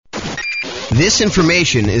This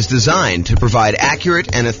information is designed to provide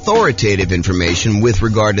accurate and authoritative information with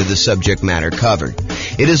regard to the subject matter covered.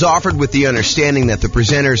 It is offered with the understanding that the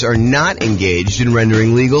presenters are not engaged in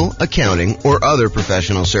rendering legal, accounting, or other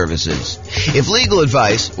professional services. If legal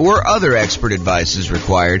advice or other expert advice is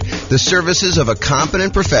required, the services of a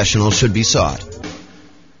competent professional should be sought.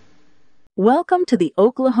 Welcome to the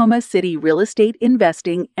Oklahoma City Real Estate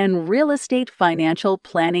Investing and Real Estate Financial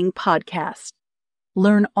Planning Podcast.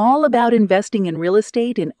 Learn all about investing in real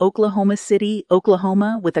estate in Oklahoma City,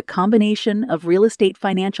 Oklahoma, with a combination of real estate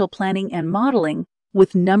financial planning and modeling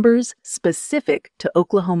with numbers specific to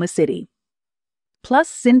Oklahoma City. Plus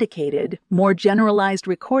syndicated, more generalized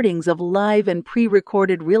recordings of live and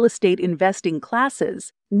pre-recorded real estate investing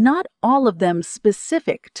classes, not all of them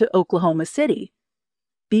specific to Oklahoma City.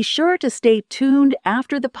 Be sure to stay tuned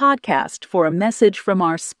after the podcast for a message from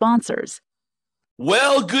our sponsors.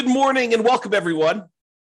 Well, good morning and welcome, everyone.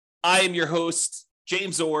 I am your host,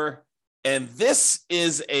 James Orr, and this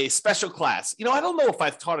is a special class. I don't know if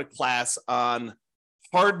I've taught a class on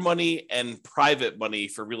hard money and private money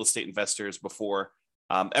for real estate investors before,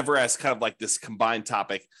 ever as kind of like this combined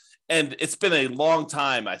topic. And it's been a long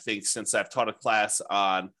time, I think, since I've taught a class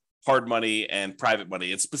on hard money and private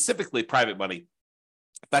money, and specifically private money.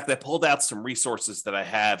 In fact, I pulled out some resources that I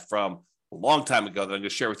had from a long time ago that I'm going to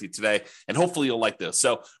share with you today, and hopefully you'll like this.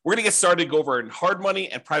 So we're going to get started, go over in hard money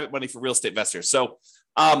and private money for real estate investors. So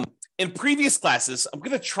in previous classes, I'm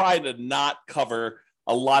going to try to not cover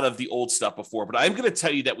a lot of the old stuff before, but I'm going to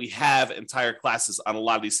tell you that we have entire classes on a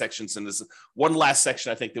lot of these sections, and there's one last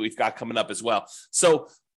section I think that we've got coming up as well. So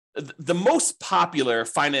the most popular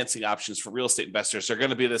financing options for real estate investors are going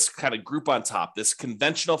to be this kind of group on top, this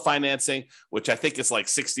conventional financing, which I think is like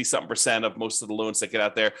 60-something% of most of the loans that get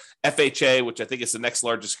out there. FHA, which I think is the next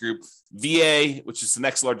largest group. VA, which is the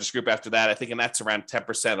next largest group after that, I think, and that's around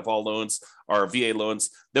 10% of all loans are VA loans.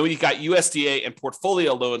 Then when you got USDA and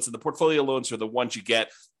portfolio loans, and the portfolio loans are the ones you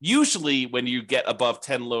get usually when you get above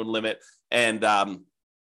 10 loan limit, and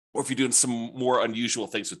or if you're doing some more unusual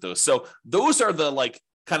things with those. So those are the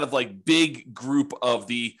kind of big group of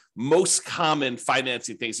the most common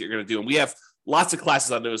financing things that you're going to do. And we have lots of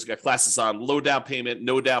classes on those. We've got classes on low down payment,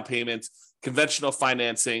 no down payment, conventional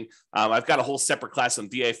financing. I've got a whole separate class on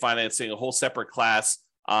VA financing, a whole separate class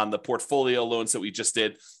on the portfolio loans that we just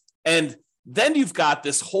did. And then you've got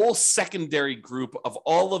this whole secondary group of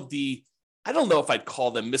all of the, I don't know if I'd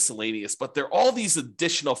call them miscellaneous, but they're all these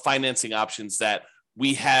additional financing options that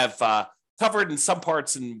we have covered in some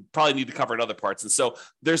parts and probably need to cover in other parts. And so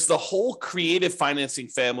there's the whole creative financing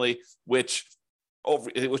family, which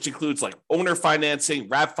includes like owner financing,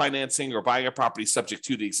 wrap financing, or buying a property subject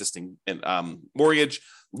to the existing mortgage,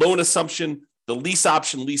 loan assumption, the lease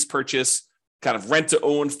option, lease purchase, kind of rent to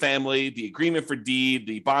own family, the agreement for deed,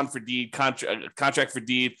 the bond for deed, contract for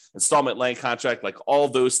deed, installment land contract, like all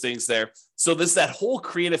those things there. So there's that whole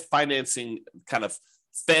creative financing kind of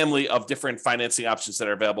family of different financing options that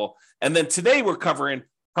are available. And then today we're covering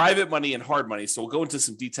private money and hard money. So we'll go into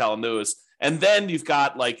some detail on those. And then you've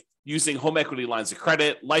got using home equity lines of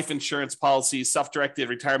credit, life insurance policies, self-directed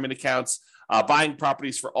retirement accounts, buying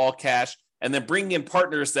properties for all cash, and then bringing in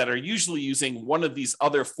partners that are usually using one of these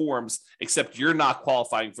other forms, except you're not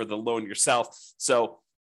qualifying for the loan yourself. So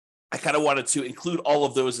I kind of wanted to include all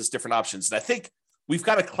of those as different options. And I think we've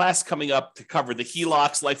got a class coming up to cover the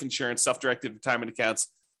HELOCs, life insurance, self-directed retirement accounts,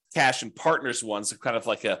 cash, and partners ones, kind of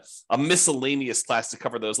like a miscellaneous class to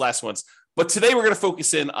cover those last ones. But today we're going to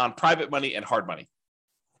focus in on private money and hard money.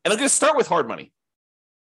 And I'm going to start with hard money.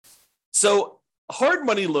 So hard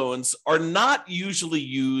money loans are not usually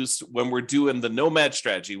used when we're doing the nomad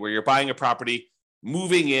strategy, where you're buying a property,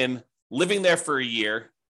 moving in, living there for a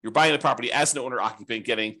year. You're buying the property as an owner-occupant,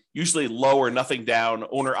 getting usually low or nothing down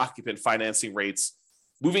owner-occupant financing rates,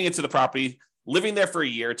 moving into the property, living there for a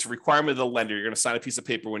year. It's a requirement of the lender. You're going to sign a piece of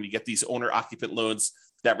paper when you get these owner-occupant loans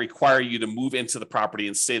that require you to move into the property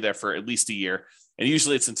and stay there for at least a year. And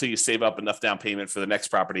usually it's until you save up enough down payment for the next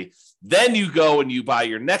property. Then you go and you buy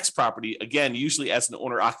your next property, again, usually as an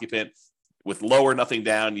owner-occupant with low or nothing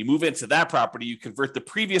down. You move into that property, you convert the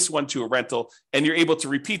previous one to a rental, and you're able to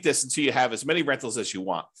repeat this until you have as many rentals as you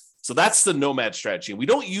want. So that's the nomad strategy. We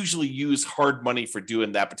don't usually use hard money for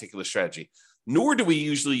doing that particular strategy, nor do we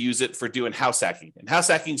usually use it for doing house hacking. And house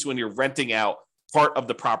hacking is when you're renting out part of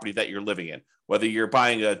the property that you're living in, whether you're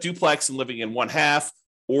buying a duplex and living in one half,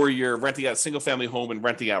 or you're renting out a single family home and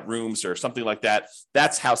renting out rooms or something like that.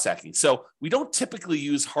 That's house hacking. So we don't typically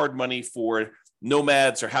use hard money for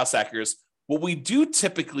nomads or house hackers. What we do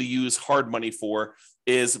typically use hard money for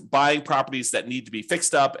is buying properties that need to be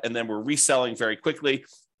fixed up and then we're reselling very quickly,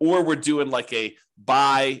 or we're doing like a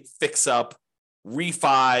buy, fix up,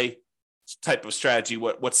 refi type of strategy,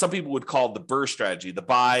 what some people would call the BRRRR strategy, the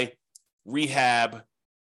buy, rehab,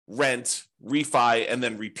 rent, refi, and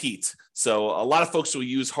then repeat. So a lot of folks will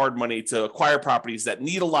use hard money to acquire properties that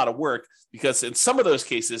need a lot of work, because in some of those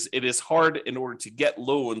cases, it is hard in order to get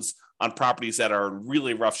loans on properties that are in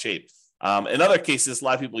really rough shape. In other cases, a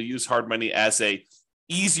lot of people use hard money as a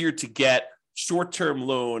easier to get short-term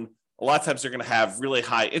loan. A lot of times they're going to have really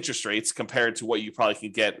high interest rates compared to what you probably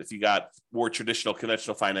can get if you got more traditional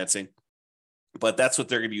conventional financing. But that's what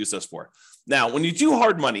they're going to use those for. Now, when you do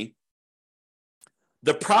hard money,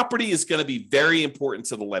 the property is going to be very important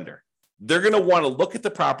to the lender. They're going to want to look at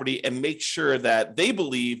the property and make sure that they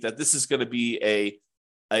believe that this is going to be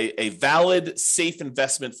a valid, safe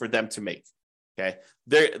investment for them to make. Okay.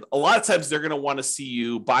 A lot of times they're going to want to see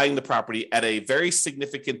you buying the property at a very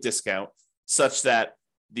significant discount, such that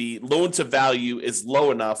the loan to value is low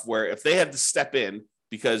enough where if they had to step in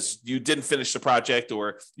because you didn't finish the project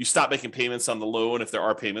or you stop making payments on the loan, if there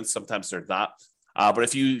are payments, sometimes they're not. But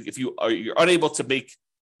if you're unable to make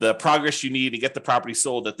the progress you need to get the property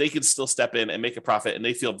sold, that they can still step in and make a profit, and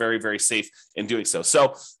they feel very, very safe in doing so.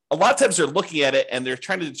 So a lot of times they're looking at it and they're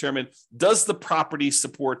trying to determine, does the property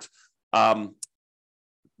support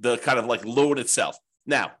the kind of like loan itself?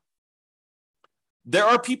 Now, there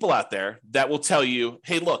are people out there that will tell you,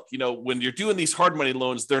 hey, look, when you're doing these hard money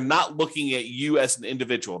loans, they're not looking at you as an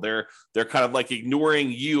individual. They're kind of like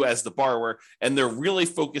ignoring you as the borrower, and they're really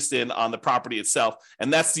focused in on the property itself.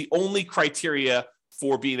 And that's the only criteria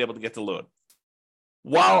for being able to get the loan.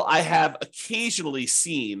 While I have occasionally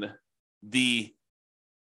seen the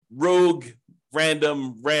rogue,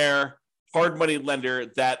 random, rare, hard money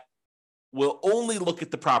lender that will only look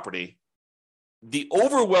at the property, the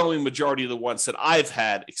overwhelming majority of the ones that I've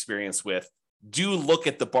had experience with do look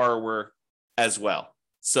at the borrower as well.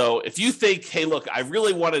 So if you think, hey, look, I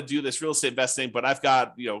really want to do this real estate investing, but I've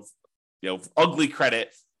got, ugly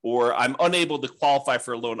credit, or I'm unable to qualify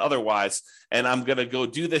for a loan otherwise, and I'm going to go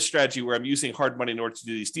do this strategy where I'm using hard money in order to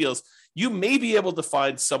do these deals, you may be able to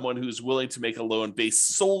find someone who's willing to make a loan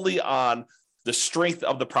based solely on the strength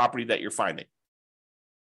of the property that you're finding.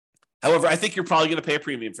 However, I think you're probably going to pay a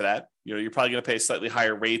premium for that. You're probably going to pay slightly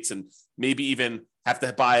higher rates and maybe even have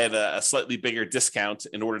to buy at a slightly bigger discount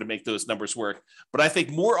in order to make those numbers work. But I think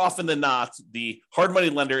more often than not, the hard money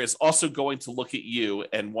lender is also going to look at you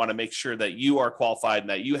and want to make sure that you are qualified and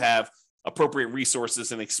that you have appropriate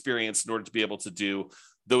resources and experience in order to be able to do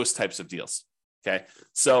those types of deals. Okay.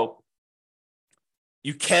 So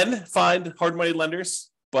you can find hard money lenders,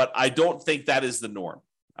 but I don't think that is the norm.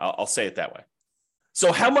 I'll say it that way.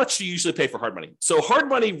 So how much do you usually pay for hard money? So hard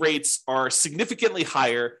money rates are significantly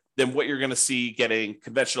higher than what you're going to see getting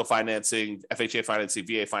conventional financing, FHA financing,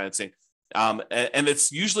 VA financing. And it's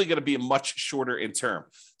usually going to be much shorter in term.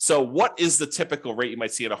 So what is the typical rate you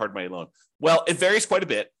might see in a hard money loan? Well, it varies quite a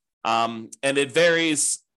bit. And it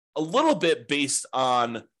varies a little bit based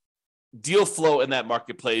on deal flow in that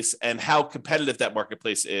marketplace and how competitive that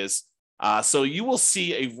marketplace is. So you will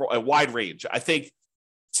see a wide range. I think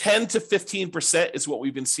 10 to 15% is what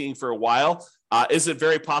we've been seeing for a while. Is it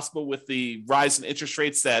very possible with the rise in interest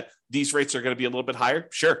rates that these rates are going to be a little bit higher?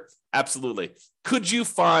 Sure, absolutely. Could you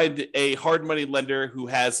find a hard money lender who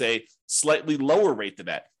has a slightly lower rate than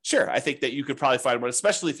that? Sure, I think that you could probably find one,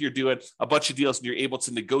 especially if you're doing a bunch of deals and you're able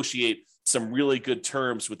to negotiate some really good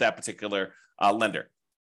terms with that particular lender.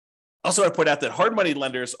 Also, I point out that hard money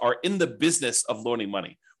lenders are in the business of loaning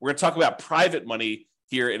money. We're going to talk about private money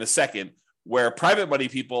here in a second, where private money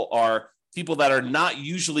people are people that are not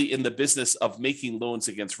usually in the business of making loans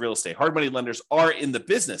against real estate. Hard money lenders are in the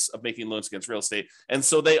business of making loans against real estate, and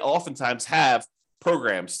so they oftentimes have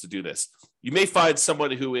programs to do this. You may find someone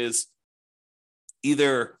who is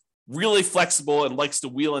either really flexible and likes to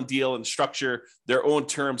wheel and deal and structure their own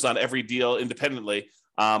terms on every deal independently,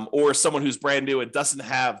 or someone who's brand new and doesn't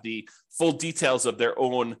have the full details of their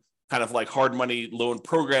own kind of like hard money loan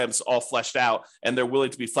programs all fleshed out, and they're willing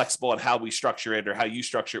to be flexible on how we structure it or how you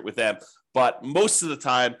structure it with them. But most of the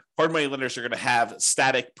time, hard money lenders are going to have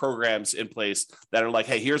static programs in place that are like,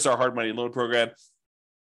 hey, here's our hard money loan program.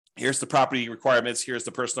 Here's the property requirements. Here's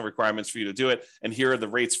the personal requirements for you to do it. And here are the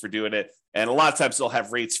rates for doing it. And a lot of times they'll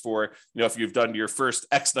have rates for, if you've done your first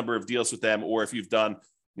X number of deals with them, or if you've done,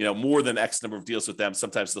 more than X number of deals with them,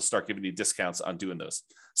 sometimes they'll start giving you discounts on doing those.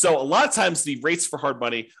 So a lot of times the rates for hard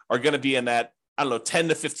money are going to be in that, 10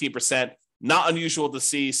 to 15%. Not unusual to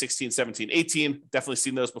see 16, 17, 18. Definitely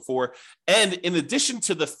seen those before. And in addition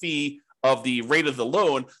to the fee of the rate of the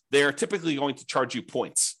loan, they're typically going to charge you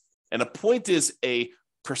points. And a point is a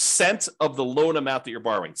percent of the loan amount that you're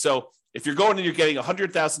borrowing. So if you're going and you're getting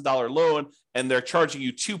 $100,000 loan and they're charging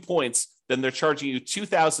you 2 points, then they're charging you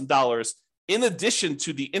 $2,000 in addition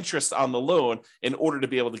to the interest on the loan in order to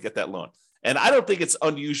be able to get that loan. And I don't think it's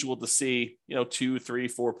unusual to see, 2, 3,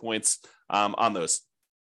 4 points on those.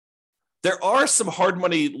 There are some hard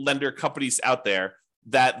money lender companies out there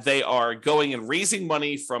that they are going and raising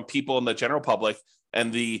money from people in the general public,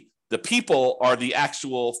 and the people are the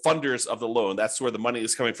actual funders of the loan. That's where the money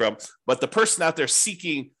is coming from. But the person out there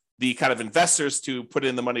seeking the kind of investors to put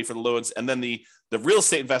in the money for the loans, and then the real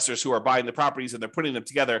estate investors who are buying the properties and they're putting them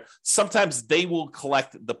together, sometimes they will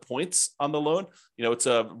collect the points on the loan. It's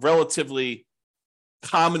a relatively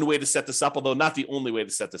common way to set this up, although not the only way to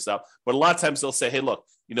set this up. But a lot of times they'll say, hey, look,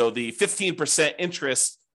 the 15%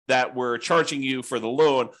 interest that we're charging you for the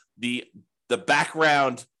loan, the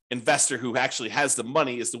background investor who actually has the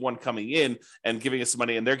money is the one coming in and giving us the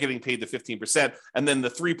money, and they're getting paid the 15%. And then the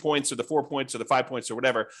 3 points or the 4 points or the 5 points or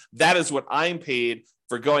whatever, that is what I'm paid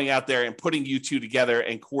for going out there and putting you two together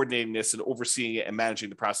and coordinating this and overseeing it and managing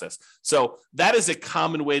the process. So that is a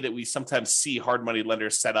common way that we sometimes see hard money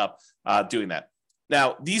lenders set up doing that.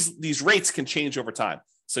 Now, these rates can change over time.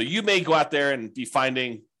 So you may go out there and be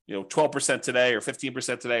finding 12% today or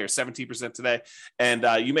 15% today or 17% today. And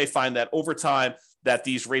you may find that over time that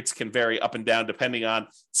these rates can vary up and down depending on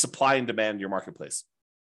supply and demand in your marketplace.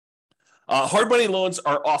 Hard money loans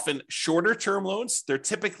are often shorter term loans. They're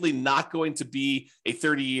typically not going to be a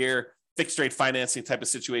 30-year fixed rate financing type of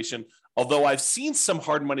situation. Although I've seen some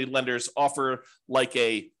hard money lenders offer like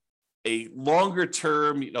a longer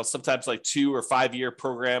term, sometimes like 2 or 5 year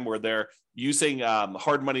program where they're using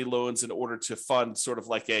hard money loans in order to fund sort of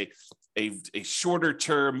like a shorter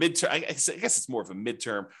term, midterm, I guess it's more of a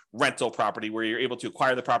midterm rental property where you're able to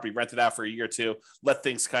acquire the property, rent it out for a year or two, let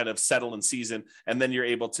things kind of settle in season, and then you're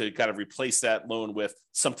able to kind of replace that loan with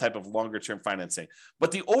some type of longer term financing.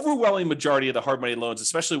 But the overwhelming majority of the hard money loans,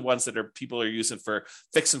 especially ones that people are using for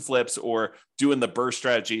fix and flips or doing the BRRRR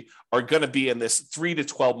strategy, are going to be in this 3 to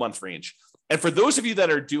 12 month range. And for those of you that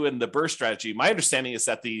are doing the BRRRR strategy, my understanding is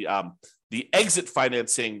that the exit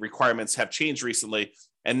financing requirements have changed recently.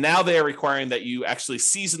 And now they are requiring that you actually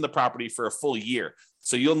season the property for a full year.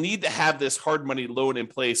 So you'll need to have this hard money loan in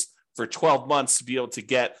place for 12 months to be able to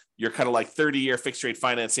get your kind of like 30-year fixed rate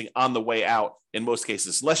financing on the way out in most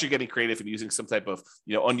cases, unless you're getting creative and using some type of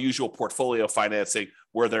unusual portfolio financing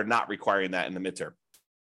where they're not requiring that in the midterm.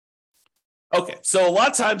 Okay, so a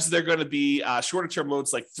lot of times they're going to be shorter term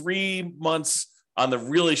loans, like 3 months on the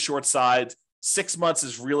really short side. 6 months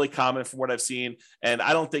is really common from what I've seen, and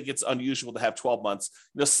I don't think it's unusual to have 12 months.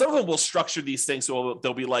 Some of them will structure these things so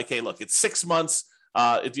they'll be like, hey, look, it's 6 months.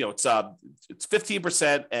 It's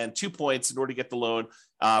 15% and 2 points in order to get the loan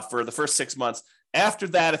for the first 6 months. After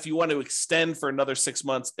that, if you want to extend for another 6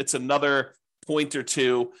 months, it's another point or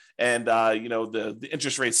two, and the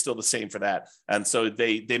interest rate's still the same for that. And so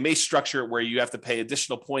they may structure it where you have to pay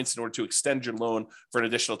additional points in order to extend your loan for an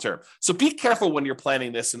additional term. So be careful when you're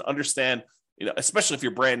planning this and understand, especially if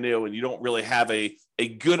you're brand new and you don't really have a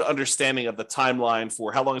good understanding of the timeline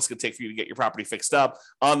for how long it's going to take for you to get your property fixed up,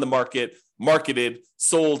 on the market, marketed,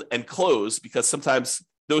 sold, and closed, because sometimes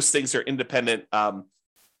those things are independent,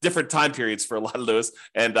 different time periods for a lot of those.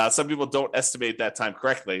 And some people don't estimate that time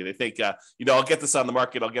correctly. They think, I'll get this on the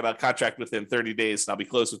market, I'll get a contract within 30 days, and I'll be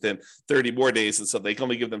closed within 30 more days. And so they can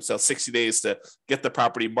only give themselves 60 days to get the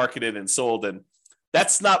property marketed and sold. And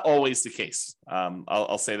that's not always the case.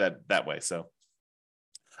 I'll say that way. So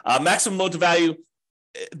maximum loan to value,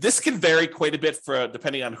 this can vary quite a bit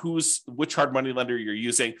depending on which hard money lender you're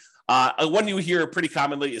using. One you hear pretty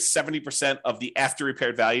commonly is 70% of the after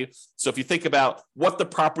repaired value. So if you think about what the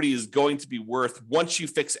property is going to be worth once you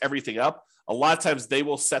fix everything up, a lot of times they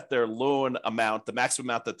will set their loan amount, the maximum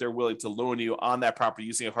amount that they're willing to loan you on that property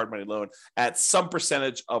using a hard money loan, at some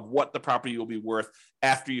percentage of what the property will be worth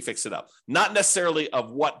after you fix it up. Not necessarily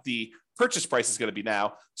of what the purchase price is going to be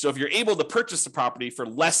now. So if you're able to purchase the property for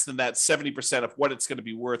less than that 70% of what it's going to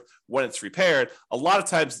be worth when it's repaired, a lot of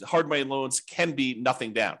times hard money loans can be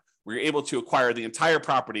nothing down, where you're able to acquire the entire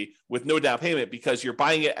property with no down payment because you're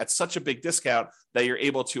buying it at such a big discount that you're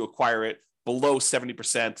able to acquire it below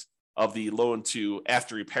 70% of the loan to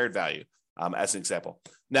after repaired value, as an example.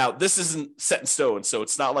 Now, this isn't set in stone, so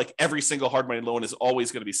it's not like every single hard money loan is always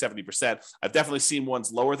going to be 70%. I've definitely seen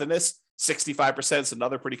ones lower than this. 65% is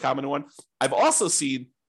another pretty common one. I've also seen,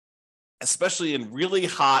 especially in really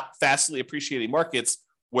hot, fastly appreciating markets,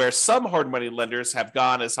 where some hard money lenders have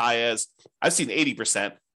gone as high as, I've seen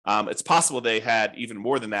 80%. It's possible they had even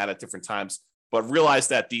more than that at different times, but realize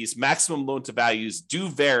that these maximum loan to values do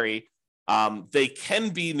vary. They can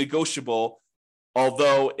be negotiable,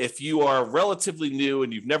 although if you are relatively new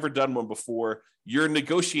and you've never done one before, your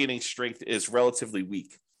negotiating strength is relatively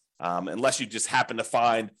weak. unless you just happen to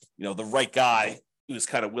find, the right guy who's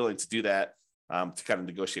kind of willing to do that, to kind of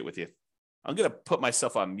negotiate with you. I'm going to put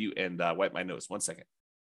myself on mute and wipe my nose. 1 second.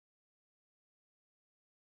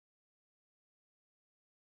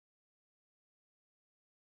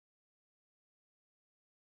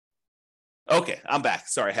 Okay, I'm back.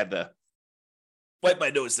 Sorry, I had to wipe my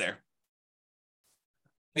nose there.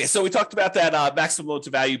 Okay, so we talked about that maximum loan to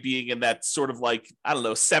value being in that sort of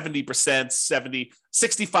 70%,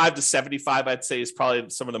 65 to 75, I'd say is probably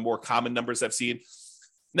some of the more common numbers I've seen.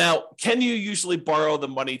 Now, can you usually borrow the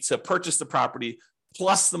money to purchase the property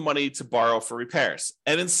plus the money to borrow for repairs?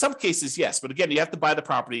 And in some cases, yes. But again, you have to buy the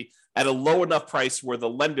property at a low enough price where the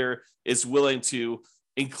lender is willing to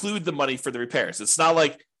include the money for the repairs. It's not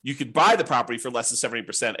like you could buy the property for less than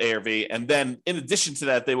 70% ARV, and then in addition to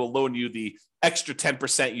that, they will loan you the extra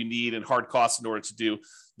 10% you need in hard costs in order to do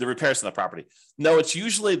the repairs on the property. No, it's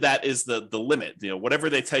usually that is the limit. Whatever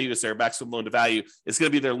they tell you is their maximum loan to value is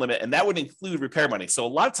going to be their limit, and that would include repair money. So a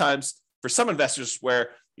lot of times for some investors where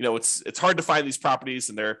it's hard to find these properties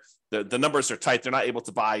and the numbers are tight, they're not able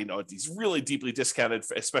to buy these really deeply discounted,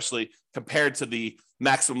 especially compared to the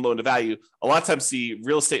maximum loan to value. A lot of times the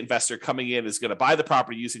real estate investor coming in is going to buy the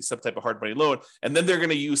property using some type of hard money loan, and then they're going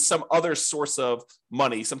to use some other source of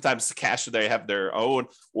money, sometimes the cash that they have their own,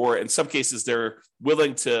 or in some cases they're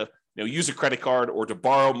willing to use a credit card or to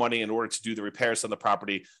borrow money in order to do the repairs on the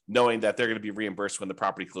property, knowing that they're going to be reimbursed when the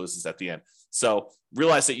property closes at the end. So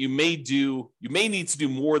realize that you may need to do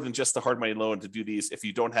more than just the hard money loan to do these if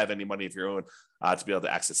you don't have any money of your own to be able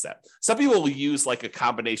to access that. Some people will use a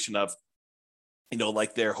combination of,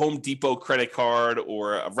 their Home Depot credit card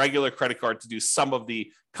or a regular credit card to do some of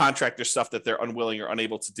the contractor stuff that they're unwilling or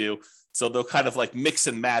unable to do. So they'll kind of mix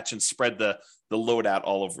and match and spread the load out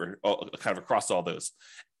all over, kind of across all those.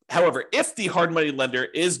 However, if the hard money lender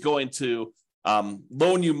is going to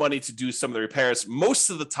loan you money to do some of the repairs, most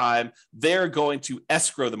of the time they're going to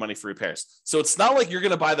escrow the money for repairs. So it's not like you're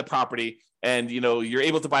going to buy the property and you're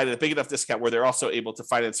able to buy it at a big enough discount where they're also able to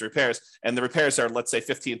finance the repairs, and the repairs are, let's say,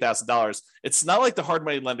 $15,000. It's not like the hard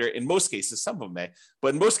money lender, in most cases, some of them may,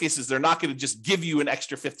 but in most cases they're not going to just give you an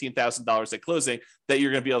extra $15,000 at closing that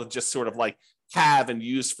you're going to be able to just sort of have and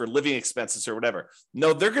use for living expenses or whatever.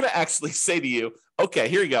 No, they're going to actually say to you, okay,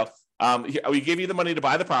 here you go. We gave you the money to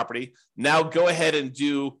buy the property. Now go ahead and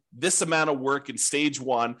do this amount of work in stage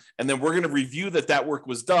one, and then we're going to review that work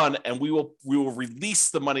was done, and we will release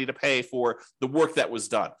the money to pay for the work that was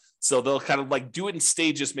done. So they'll kind of do it in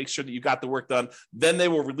stages, make sure that you got the work done. Then they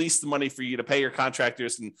will release the money for you to pay your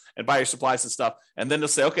contractors and buy your supplies and stuff. And then they'll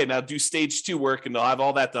say, okay, now do stage 2 work, and they'll have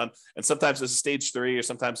all that done. And sometimes there's a stage 3, or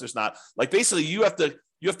sometimes there's not. Basically you have to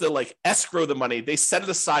escrow the money. They set it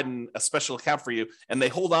aside in a special account for you, and they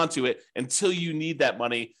hold on to it until you need that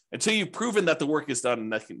money, until you've proven that the work is done,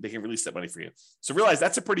 and they can release that money for you. So realize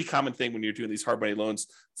that's a pretty common thing when you're doing these hard money loans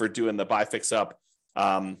for doing the buy, fix up,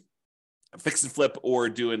 fix and flip, or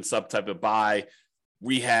doing some type of buy,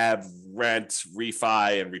 rehab, rent,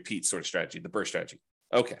 refi, and repeat sort of strategy, the BRRRR strategy.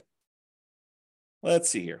 Okay. Let's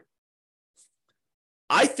see here.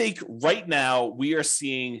 I think right now we are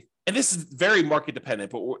seeing, and this is very market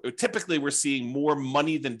dependent, but typically we're seeing more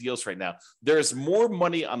money than deals right now. There's more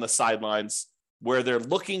money on the sidelines where they're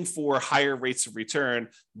looking for higher rates of return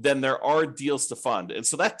than there are deals to fund. And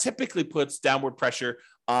so that typically puts downward pressure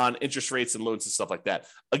on interest rates and loans and stuff like that.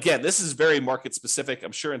 Again, this is very market specific.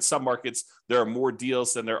 I'm sure in some markets there are more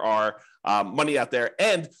deals than there are money out there.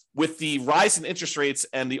 And with the rise in interest rates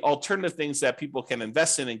and the alternative things that people can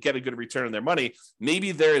invest in and get a good return on their money,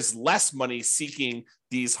 maybe there is less money seeking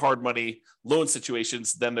these hard money loan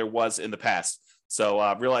situations than there was in the past.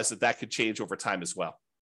 So realize that could change over time as well.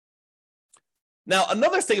 Now,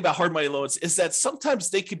 another thing about hard money loans is that sometimes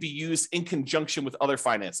they could be used in conjunction with other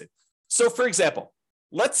financing. So for example,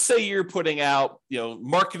 let's say you're putting out,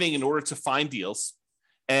 marketing in order to find deals,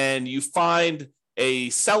 and you find a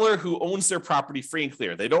seller who owns their property free and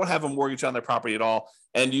clear. They don't have a mortgage on their property at all.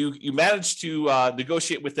 And you manage to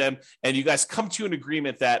negotiate with them, and you guys come to an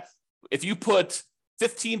agreement that if you put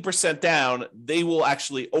 15% down, they will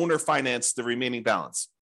actually owner finance the remaining balance.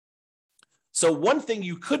 So one thing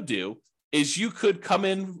you could do is you could come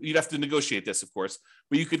in, you'd have to negotiate this, of course,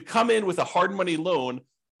 but you could come in with a hard money loan,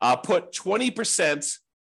 put 20%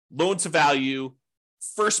 loan to value,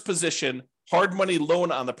 first position, hard money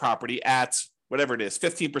loan on the property at whatever it is,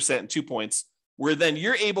 15% and 2 points, where then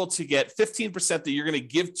you're able to get 15% that you're going to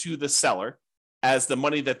give to the seller as the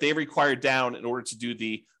money that they require down in order to do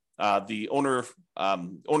the owner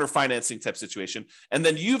financing type situation. And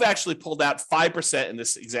then you've actually pulled out 5% in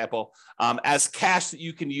this example as cash that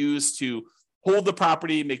you can use to hold the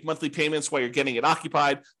property, make monthly payments while you're getting it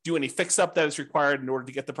occupied, do any fix up that is required in order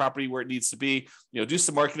to get the property where it needs to be, do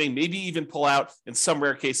some marketing, maybe even pull out, in some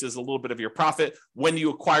rare cases, a little bit of your profit when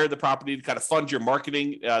you acquire the property to kind of fund your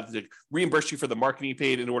marketing, to reimburse you for the marketing you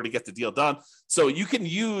paid in order to get the deal done. So you can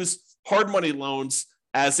use hard money loans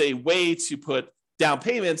as a way to put down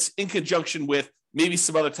payments in conjunction with maybe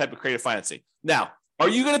some other type of creative financing. Now, are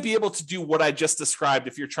you going to be able to do what I just described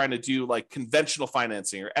if you're trying to do like conventional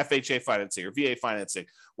financing or FHA financing or VA financing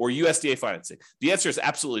or USDA financing? The answer is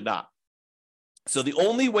absolutely not. So the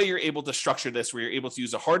only way you're able to structure this, where you're able to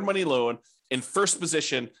use a hard money loan in first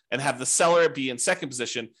position and have the seller be in second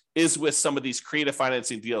position, is with some of these creative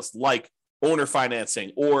financing deals like owner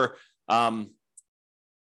financing, or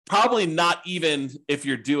probably not even if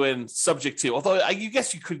you're doing subject to, although I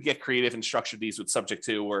guess you could get creative and structure these with subject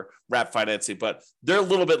to or wrap financing, but they're a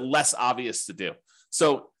little bit less obvious to do.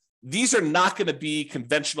 So these are not going to be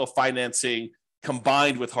conventional financing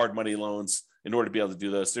combined with hard money loans in order to be able to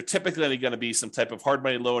do those. They're typically going to be some type of hard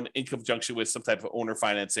money loan in conjunction with some type of owner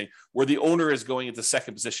financing, where the owner is going into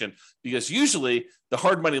second position, because usually the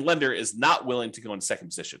hard money lender is not willing to go in second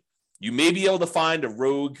position. You may be able to find a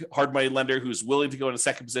rogue hard money lender who's willing to go into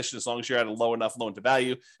second position as long as you're at a low enough loan to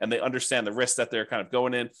value and they understand the risk that they're kind of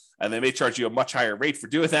going in, and they may charge you a much higher rate for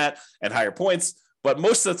doing that and higher points. But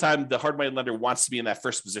most of the time, the hard money lender wants to be in that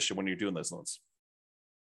first position when you're doing those loans.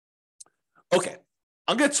 Okay,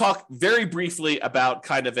 I'm going to talk very briefly about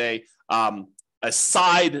kind of a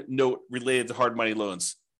side note related to hard money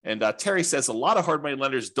loans. And Terry says a lot of hard money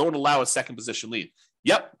lenders don't allow a second position lien.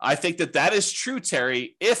 Yep, I think that is true,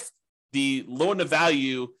 Terry. If the loan to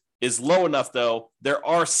value is low enough, though, there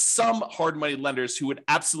are some hard money lenders who would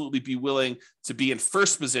absolutely be willing to be in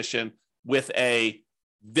first position with a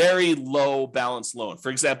very low balance loan. For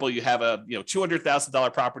example, you have a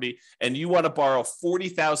 $200,000 property and you want to borrow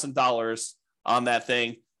 $40,000 on that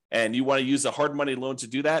thing, and you want to use a hard money loan to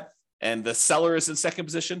do that, and the seller is in second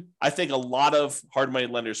position. I think a lot of hard money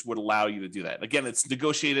lenders would allow you to do that. Again, it's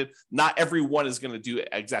negotiated. Not everyone is going to do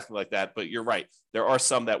exactly like that, but you're right. There are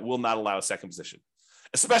some that will not allow a second position,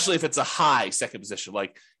 especially if it's a high second position.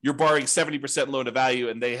 Like you're borrowing 70% loan to value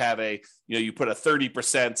and they have you put a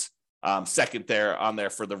 30% second on there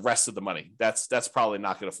for the rest of the money. That's probably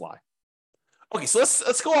not going to fly. Okay, so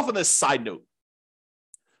let's go off on this side note.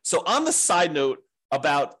 So on the side note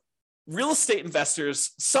about real estate investors,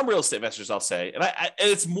 some real estate investors, I'll say, and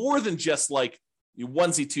it's more than just like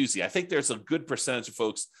onesie twosie. I think there's a good percentage of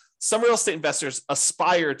folks, some real estate investors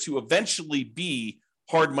aspire to eventually be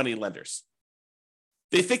hard money lenders.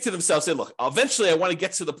 They think to themselves, say, look, eventually I want to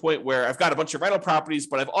get to the point where I've got a bunch of rental properties,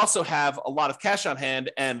 but I've also have a lot of cash on hand,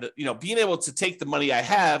 and being able to take the money I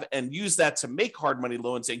have and use that to make hard money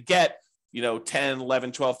loans and get 10,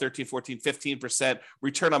 11, 12, 13, 14, 15%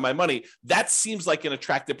 return on my money. That seems like an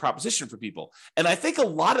attractive proposition for people. And I think a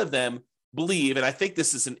lot of them believe, and I think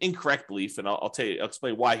this is an incorrect belief, and I'll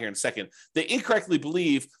explain why here in a second. They incorrectly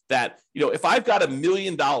believe that, if I've got $1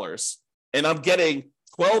 million and I'm getting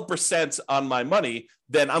 12% on my money,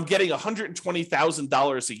 then I'm getting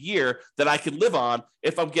 $120,000 a year that I can live on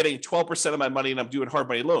if I'm getting 12% of my money and I'm doing hard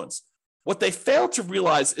money loans. What they fail to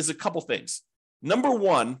realize is a couple things. Number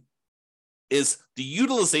one is the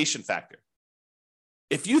utilization factor.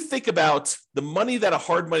 If you think about the money that a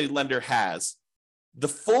hard money lender has, the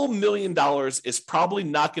full $1 million is probably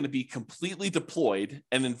not going to be completely deployed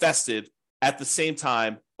and invested at the same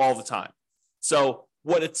time all the time. So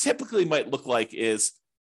what it typically might look like is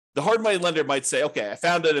the hard money lender might say, okay, I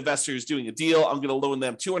found an investor who's doing a deal. I'm going to loan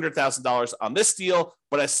them $200,000 on this deal,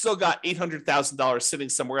 but I still got $800,000 sitting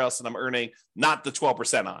somewhere else and I'm earning not the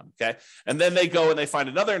 12% on, okay? And then they go and they find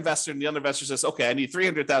another investor, and the other investor says, okay, I need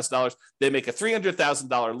 $300,000. They make a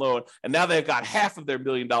 $300,000 loan, and now they've got half of their $1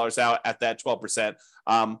 million out at that 12%.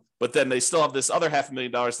 But then they still have this other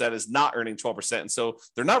 $500,000 that is not earning 12%. And so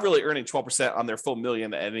they're not really earning 12% on their full $1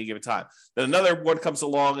 million at any given time. Then another one comes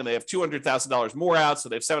along and they have $200,000 more out. So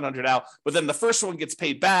they have $700,000 out, but then the first one gets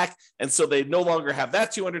paid back. And so they no longer have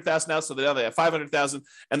that $200,000 out. So now they have $500,000.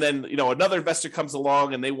 And then, another investor comes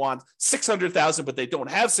along and they want $600,000, but they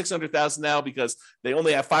don't have $600,000 now because they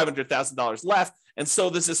only have $500,000 left. And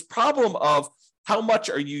so there's this problem of, how much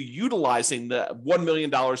are you utilizing the $1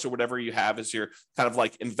 million or whatever you have as your kind of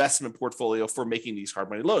like investment portfolio for making these hard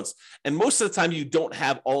money loans? And most of the time you don't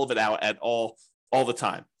have all of it out at all the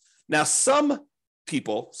time. Now, some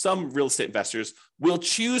people, some real estate investors will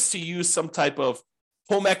choose to use some type of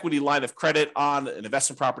home equity line of credit on an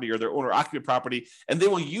investment property or their owner occupied property, and they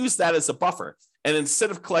will use that as a buffer. And instead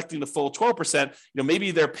of collecting the full 12%, maybe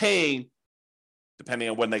they're paying depending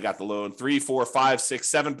on when they got the loan, 3, 4, 5,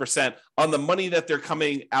 6, 7% on the money that they're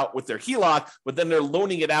coming out with their HELOC, but then they're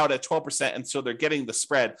loaning it out at 12%. And so they're getting the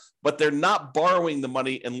spread, but they're not borrowing the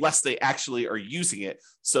money unless they actually are using it.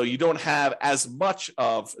 So you don't have as much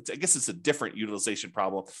of, I guess it's a different utilization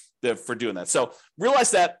problem for doing that. So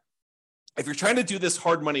realize that if you're trying to do this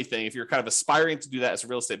hard money thing, if you're kind of aspiring to do that as a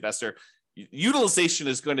real estate investor, utilization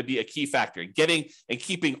is going to be a key factor. Getting and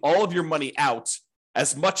keeping all of your money out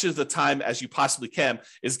as much of the time as you possibly can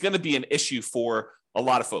is going to be an issue for a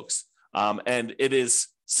lot of folks. And it is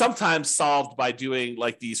sometimes solved by doing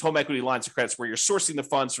like these home equity lines of credits where you're sourcing the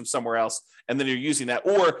funds from somewhere else and then you're using that,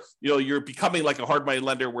 or you're becoming like a hard money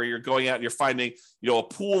lender where you're going out and you're finding a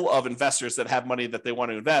pool of investors that have money that they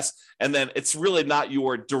want to invest, and then it's really not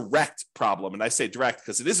your direct problem. And I say direct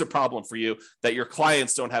because it is a problem for you that your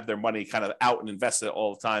clients don't have their money kind of out and invested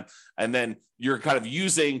all the time, and then you're kind of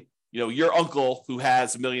using your uncle who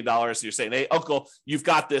has $1 million. You're saying, hey, uncle, you've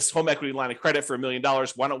got this home equity line of credit for $1 million.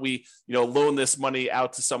 Why don't we, loan this money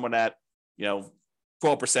out to someone at, 12%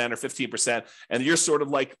 or 15%. And you're sort of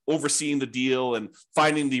like overseeing the deal and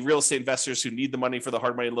finding the real estate investors who need the money for the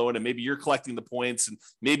hard money loan. And maybe you're collecting the points and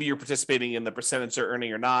maybe you're participating in the percentage they're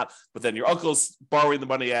earning or not. But then your uncle's borrowing the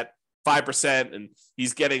money at 5% and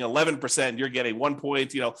he's getting 11% and you're getting 1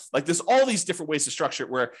 point, like there's all these different ways to structure it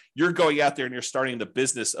where you're going out there and you're starting the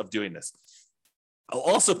business of doing this. I'll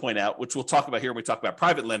also point out, which we'll talk about here when we talk about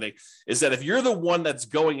private lending, is that if you're the one that's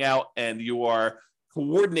going out and you are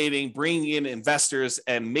coordinating, bringing in investors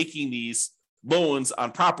and making these loans on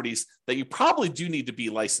properties, that you probably do need to be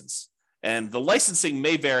licensed. And the licensing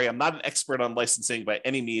may vary. I'm not an expert on licensing by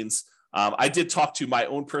any means. I did talk to my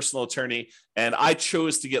own personal attorney, and I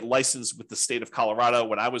chose to get licensed with the state of Colorado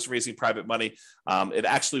when I was raising private money. It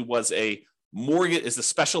actually was a mortgage, is a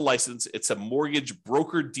special license. It's a mortgage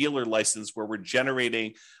broker dealer license where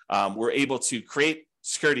we're able to create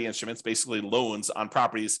security instruments, basically loans on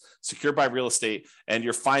properties secured by real estate, and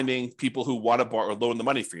you're finding people who want to borrow or loan the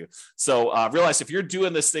money for you. So realize if you're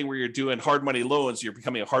doing this thing where you're doing hard money loans, you're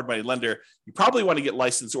becoming a hard money lender, you probably want to get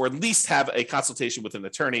licensed or at least have a consultation with an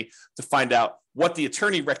attorney to find out what the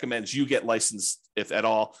attorney recommends you get licensed, if at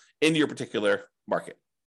all, in your particular market.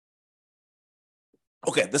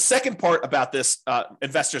 Okay, the second part about this,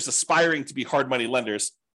 investors aspiring to be hard money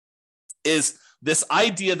lenders, is this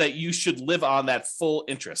idea that you should live on that full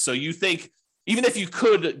interest. So you think, even if you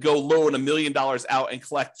could go loan $1 million out and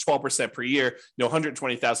collect 12% per year,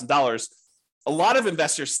 $120,000, a lot of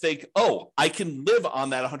investors think, oh, I can live on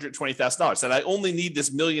that $120,000 and I only need this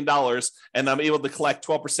 $1 million and I'm able to collect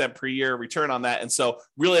 12% per year return on that. And so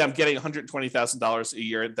really I'm getting $120,000 a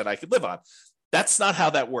year that I could live on. That's not how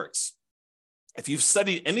that works. If you've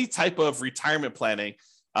studied any type of retirement planning,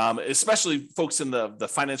 especially folks in the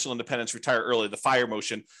financial independence, retire early, the FIRE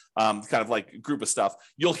motion, kind of like group of stuff,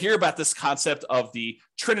 you'll hear about this concept of the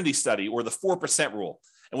Trinity study or the 4% rule.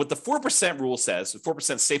 And what the 4% rule says, the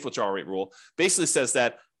 4% safe withdrawal rate rule, basically says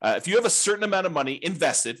that if you have a certain amount of money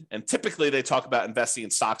invested, and typically they talk about investing in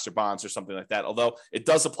stocks or bonds or something like that, although it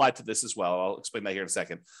does apply to this as well. I'll explain that here in a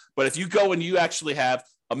second. But if you go and you actually have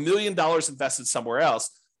 $1 million invested somewhere else,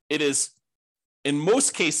 it is, in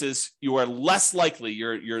most cases, you are less likely,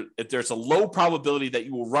 there's a low probability that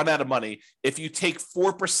you will run out of money if you take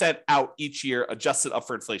 4% out each year, adjusted up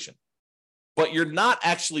for inflation. But you're not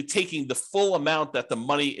actually taking the full amount that the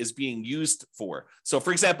money is being used for. So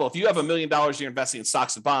for example, if you have $1 million you're investing in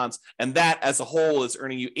stocks and bonds, and that as a whole is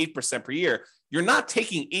earning you 8% per year, you're not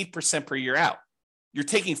taking 8% per year out. You're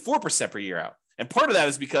taking 4% per year out. And part of that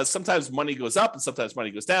is because sometimes money goes up and sometimes money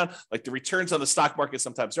goes down. Like the returns on the stock market,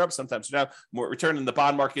 sometimes are up, sometimes are down. More return in the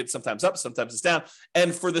bond market, sometimes up, sometimes it's down.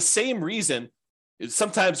 And for the same reason,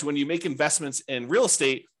 sometimes when you make investments in real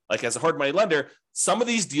estate, like as a hard money lender, some of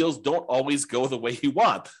these deals don't always go the way you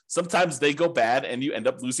want. Sometimes they go bad and you end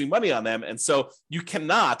up losing money on them. And so you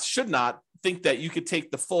should not think that you could take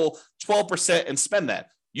the full 12% and spend that.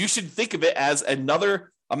 You should think of it as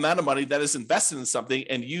another amount of money that is invested in something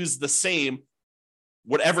and use the same,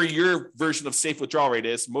 whatever your version of safe withdrawal rate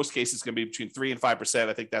is. Most cases it's going to be between 3 and 5%.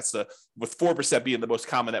 I think that's with 4% being the most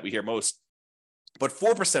common that we hear most. But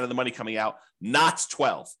 4% of the money coming out, not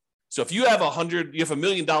 12. So if you have $1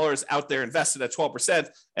 million out there invested at 12%,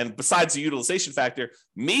 and besides the utilization factor,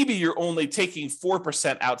 maybe you're only taking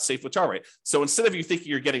 4% out safe withdrawal rate. So instead of you thinking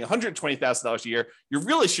you're getting $120,000 a year, you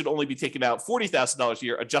really should only be taking out $40,000 a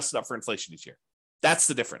year, adjusted up for inflation each year. That's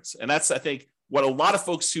the difference. And that's, I think, what a lot of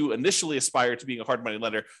folks who initially aspire to being a hard money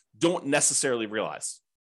lender don't necessarily realize.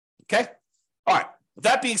 Okay. All right. With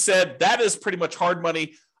that being said, that is pretty much hard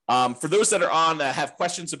money. For those that are on that have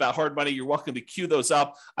questions about hard money, you're welcome to queue those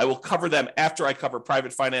up. I will cover them after I cover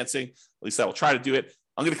private financing. At least I will try to do it.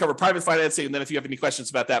 I'm going to cover private financing, and then if you have any questions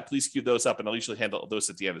about that, please queue those up, and I'll usually handle those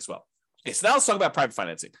at the end as well. Okay, so now let's talk about private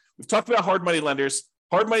financing. We've talked about hard money lenders.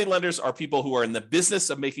 Hard money lenders are people who are in the business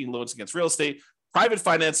of making loans against real estate. Private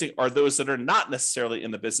financing are those that are not necessarily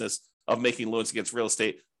in the business of making loans against real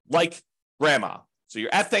estate, like grandma. So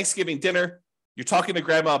you're at Thanksgiving dinner, you're talking to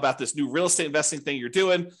grandma about this new real estate investing thing you're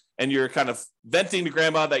doing, and you're kind of venting to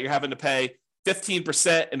grandma that you're having to pay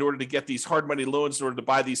 15% in order to get these hard money loans in order to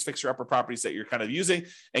buy these fixer-upper properties that you're kind of using.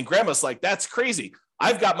 And grandma's like, that's crazy.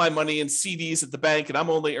 I've got my money in CDs at the bank and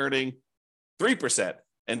I'm only earning 3%.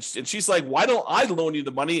 And she's like, why don't I loan you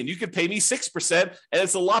the money and you can pay me 6%? And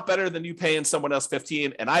it's a lot better than you paying someone else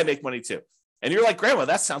 15 and I make money too. And you're like, grandma,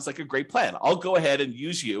 that sounds like a great plan. I'll go ahead and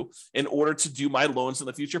use you in order to do my loans in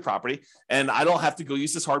the future property. And I don't have to go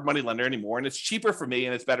use this hard money lender anymore. And it's cheaper for me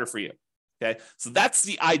and it's better for you. Okay. So that's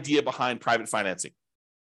the idea behind private financing.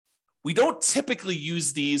 We don't typically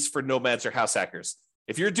use these for nomads or house hackers.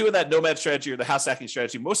 If you're doing that nomad strategy or the house hacking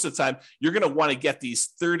strategy, most of the time, you're going to want to get these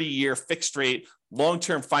 30-year fixed rate,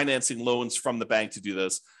 long-term financing loans from the bank to do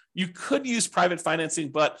this. You could use private financing,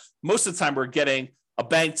 but most of the time we're getting a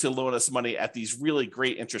bank to loan us money at these really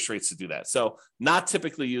great interest rates to do that. So not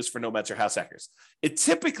typically used for nomads or house hackers. It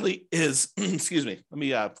typically is, excuse me, let me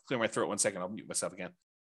clear my throat 1 second. I'll mute myself again.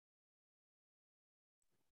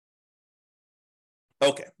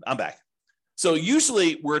 Okay, I'm back. So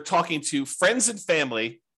usually we're talking to friends and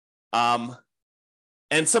family and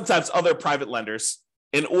sometimes other private lenders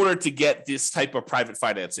in order to get this type of private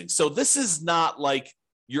financing. So this is not like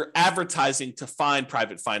you're advertising to find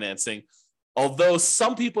private financing, although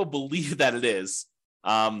some people believe that it is.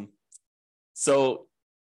 So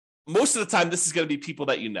most of the time, this is going to be people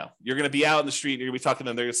that you know. You're going to be out in the street, and you're going to be talking to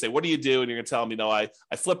them. They're going to say, what do you do? And you're going to tell them, I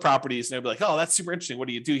flip properties. And they'll be like, oh, that's super interesting. What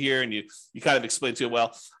do you do here? And you kind of explain to them,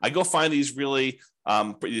 well, I go find these really,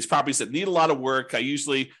 these properties that need a lot of work. I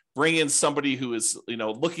usually bring in somebody who is,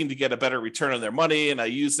 looking to get a better return on their money. And I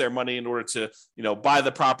use their money in order to, buy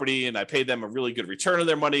the property, and I pay them a really good return on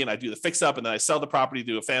their money. And I do the fix up, and then I sell the property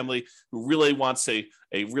to a family who really wants a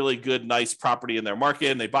really good, nice property in their market.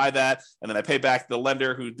 And they buy that. And then I pay back the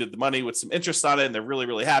lender who did the money with some interest on it. And they're really,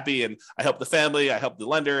 really happy. And I help the family, I help the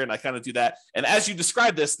lender, and I kind of do that. And as you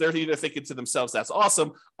describe this, they're either thinking to themselves, that's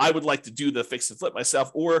awesome. I would like to do the fix and flip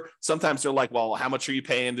myself. Or sometimes they're like, well, how much are you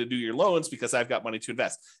paying to do your loans? Because I've got money to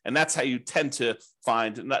invest. And that's how you tend to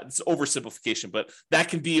find, it's oversimplification, but that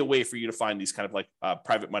can be a way for you to find these kind of like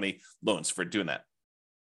private money loans for doing that.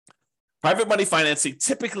 Private money financing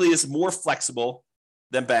typically is more flexible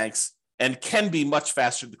than banks and can be much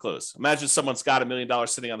faster to close. Imagine someone's got $1 million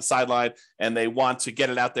sitting on the sideline and they want to get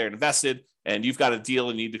it out there and invested, and you've got a deal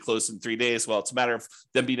and you need to close in 3 days. Well, it's a matter of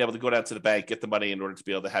them being able to go down to the bank, get the money in order to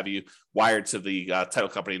be able to have you wired to the title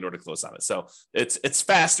company in order to close on it. So it's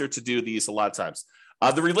faster to do these a lot of times.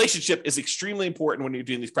 The relationship is extremely important when you're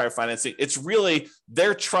doing these private financing. It's really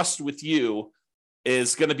their trust with you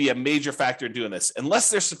is going to be a major factor in doing this. Unless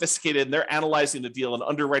they're sophisticated and they're analyzing the deal and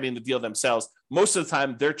underwriting the deal themselves, most of the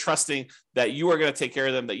time they're trusting that you are going to take care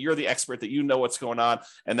of them, that you're the expert, that you know what's going on,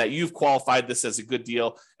 and that you've qualified this as a good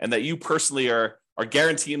deal, and that you personally are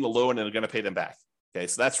guaranteeing the loan and are going to pay them back. Okay,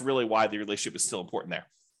 so that's really why the relationship is still important there.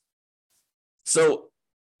 So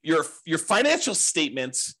your financial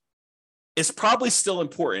statements is probably still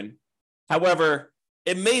important. However,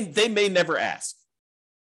 they may never ask.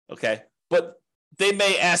 Okay, but they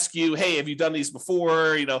may ask you, hey, have you done these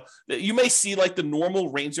before? You may see like the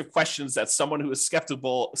normal range of questions that someone who is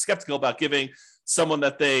skeptical about giving someone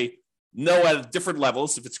that they know at different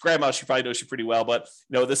levels. If it's grandma, she probably knows you pretty well, but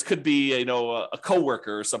this could be, a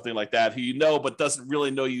coworker or something like that who but doesn't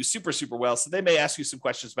really know you super, super well. So they may ask you some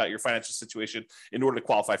questions about your financial situation in order to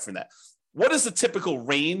qualify for that. What is the typical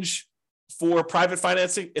range for private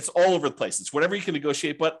financing? It's all over the place. It's whatever you can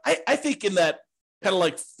negotiate, but I think in that kind of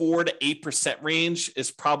like 4 to 8% range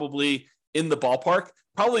is probably in the ballpark,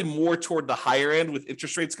 probably more toward the higher end with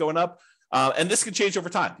interest rates going up. And this can change over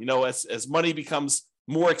time. As money becomes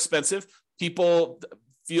more expensive, people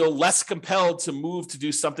feel less compelled to move to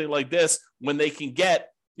do something like this when they can get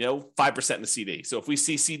 5% in a CD. So if we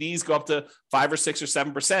see CDs go up to 5 or 6 or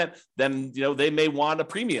 7%, then, they may want a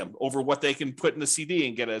premium over what they can put in the CD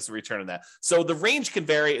and get as a return on that. So the range can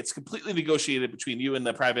vary. It's completely negotiated between you and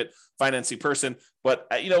the private financing person. But,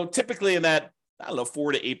 typically in that,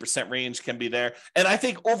 4 to 8% range can be there. And I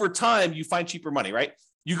think over time you find cheaper money, right?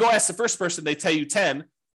 You go ask the first person, they tell you 10,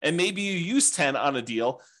 and maybe you use 10 on a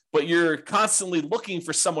deal, but you're constantly looking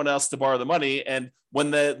for someone else to borrow the money. And when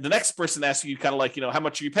the next person asks you kind of like, how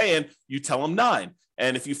much are you paying? You tell them 9.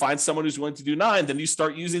 And if you find someone who's willing to do 9, then you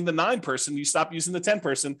start using the 9 person, you stop using the 10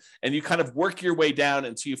 person, and you kind of work your way down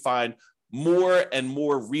until you find more and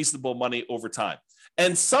more reasonable money over time.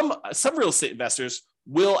 And some real estate investors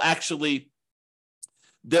will actually,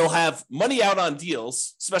 they'll have money out on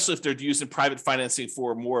deals, especially if they're using private financing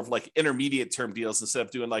for more of like intermediate term deals instead of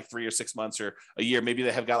doing like 3 or 6 months or a year. Maybe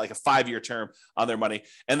they have got like a 5-year term on their money.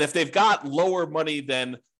 And if they've got lower money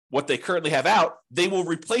than what they currently have out, they will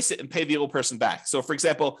replace it and pay the old person back. So for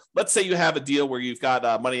example, let's say you have a deal where you've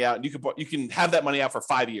got money out and you can have that money out for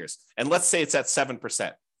 5 years. And let's say it's at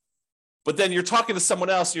 7%. But then you're talking to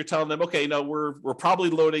someone else, and you're telling them, okay, we're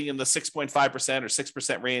probably loading in the 6.5% or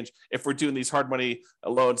 6% range if we're doing these hard money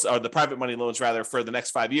loans, or the private money loans rather, for the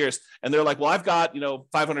next 5 years. And they're like, well, I've got,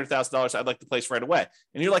 $500,000 I'd like to place right away.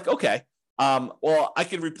 And you're like, okay, well, I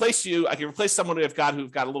can replace you. I can replace someone who've got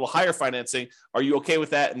a little higher financing. Are you okay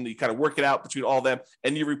with that? And you kind of work it out between all of them.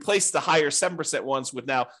 And you replace the higher 7% ones with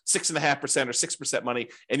now 6.5% or 6% money.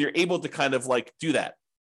 And you're able to kind of like do that.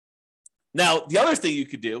 Now, the other thing you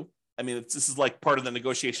could do, this is like part of the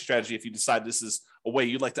negotiation strategy if you decide this is a way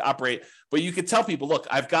you'd like to operate, but you could tell people, look,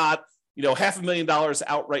 I've got, $500,000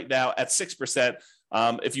 out right now at 6%.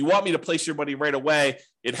 If you want me to place your money right away,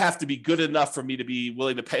 it'd have to be good enough for me to be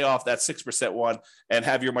willing to pay off that 6% one and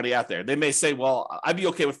have your money out there. They may say, well, I'd be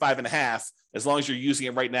okay with 5.5 as long as you're using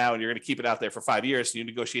it right now and you're going to keep it out there for 5 years. So you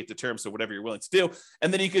negotiate the terms of whatever you're willing to do.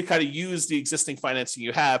 And then you could kind of use the existing financing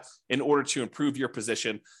you have in order to improve your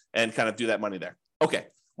position and kind of do that money there. Okay.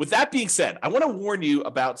 With that being said, I want to warn you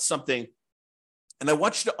about something, and I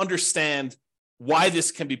want you to understand why this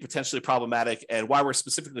can be potentially problematic and why we're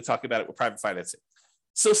specifically talking about it with private financing.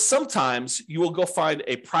 So sometimes you will go find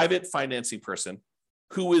a private financing person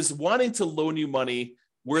who is wanting to loan you money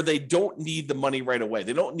where they don't need the money right away.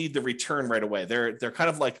 They don't need the return right away. They're kind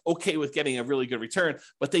of like okay with getting a really good return,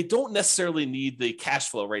 but they don't necessarily need the cash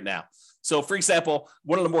flow right now. So for example,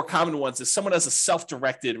 one of the more common ones is someone has a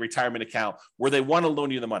self-directed retirement account where they want to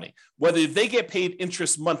loan you the money. Whether they get paid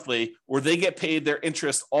interest monthly or they get paid their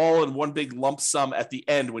interest all in one big lump sum at the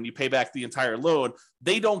end when you pay back the entire loan,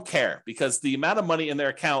 they don't care because the amount of money in their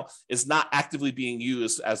account is not actively being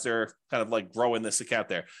used as they're kind of like growing this account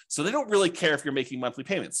there. So they don't really care if you're making monthly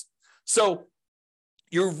payments. So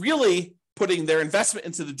you're really putting their investment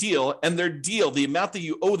into the deal, and their deal, the amount that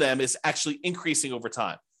you owe them, is actually increasing over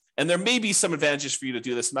time. And there may be some advantages for you to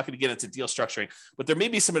do this. I'm not going to get into deal structuring, but there may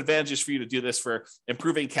be some advantages for you to do this for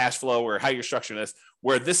improving cash flow or how you're structuring this,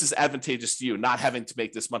 where this is advantageous to you, not having to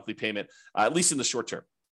make this monthly payment, at least in the short term.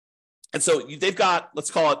 And so they've got,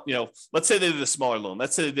 let's call it, let's say they did a smaller loan.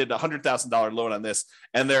 Let's say they did a $100,000 loan on this,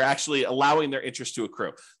 and they're actually allowing their interest to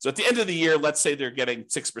accrue. So at the end of the year, let's say they're getting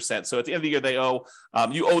 6%. So at the end of the year, they owe,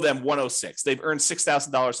 you owe them 106. They've earned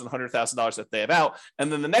 $6,000 on $100,000 that they have out.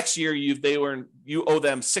 And then the next year, you owe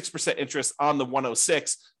them 6% interest on the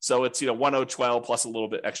 106. So it's 1012 plus a little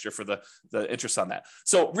bit extra for the interest on that.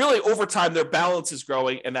 So really over time, their balance is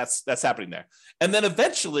growing, and that's happening there. And then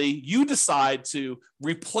eventually you decide to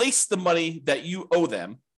replace the money that you owe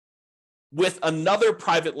them with another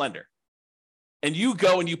private lender. And you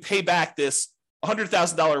go and you pay back this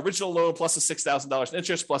 $100,000 original loan plus the $6,000 in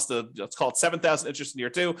interest plus let's call it $7,000 interest in year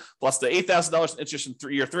 2 plus the $8,000 in interest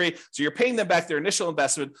in year 3. So you're paying them back their initial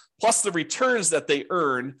investment plus the returns that they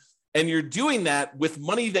earn. And you're doing that with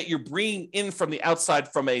money that you're bringing in from the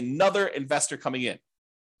outside from another investor coming in.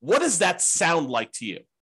 What does that sound like to you?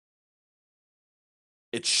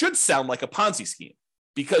 It should sound like a Ponzi scheme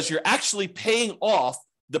because you're actually paying off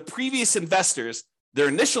the previous investors, their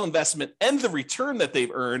initial investment and the return that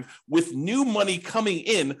they've earned with new money coming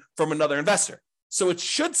in from another investor. So it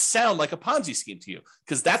should sound like a Ponzi scheme to you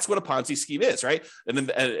because that's what a Ponzi scheme is, right? And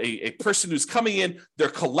then a person who's coming in, they're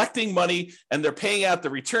collecting money and they're paying out the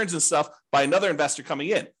returns and stuff by another investor coming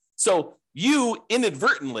in. So you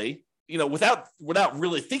inadvertently, without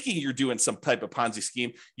really thinking you're doing some type of Ponzi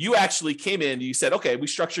scheme, you actually came in, you said, okay, we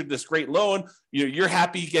structured this great loan. You're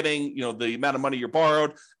happy getting, the amount of money you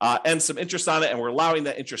borrowed and some interest on it. And we're allowing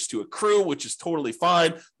that interest to accrue, which is totally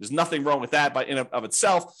fine. There's nothing wrong with that in and of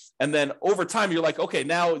itself. And then over time, you're like, okay,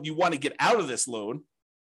 now you want to get out of this loan.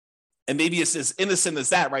 And maybe it's as innocent as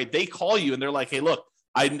that, right? They call you and they're like, hey, look,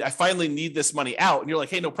 I finally need this money out. And you're like,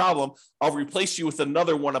 hey, no problem. I'll replace you with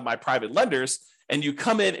another one of my private lenders. And you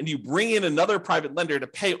come in and you bring in another private lender to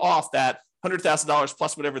pay off that $100,000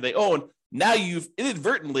 plus whatever they own. Now you've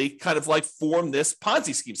inadvertently kind of like formed this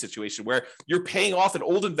Ponzi scheme situation where you're paying off an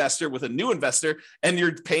old investor with a new investor and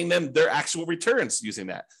you're paying them their actual returns using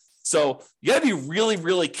that. So you got to be really,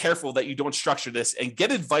 really careful that you don't structure this and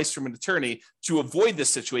get advice from an attorney to avoid this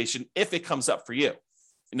situation if it comes up for you.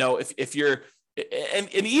 If you're, and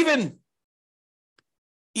even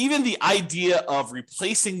even the idea of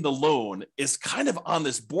replacing the loan is kind of on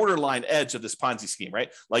this borderline edge of this Ponzi scheme, right?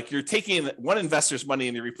 Like you're taking one investor's money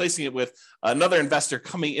and you're replacing it with another investor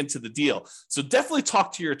coming into the deal. So definitely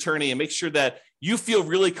talk to your attorney and make sure that you feel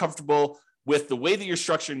really comfortable with the way that you're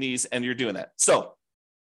structuring these and you're doing that. So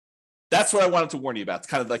that's what I wanted to warn you about. It's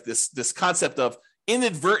kind of like this concept of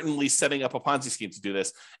inadvertently setting up a Ponzi scheme to do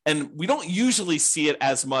this. And we don't usually see it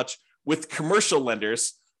as much with commercial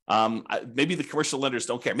lenders. Maybe the commercial lenders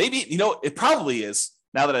don't care. Maybe, it probably is,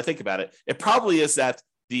 now that I think about it, it probably is that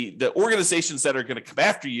the organizations that are going to come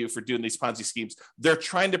after you for doing these Ponzi schemes, they're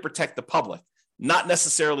trying to protect the public, not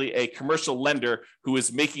necessarily a commercial lender who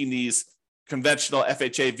is making these conventional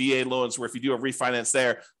FHA, VA loans where if you do a refinance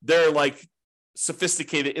there, they're like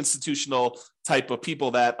sophisticated institutional type of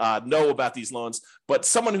people that know about these loans. But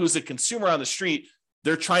someone who's a consumer on the street,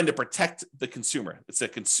 they're trying to protect the consumer. It's a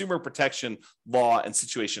consumer protection law and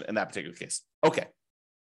situation in that particular case. Okay.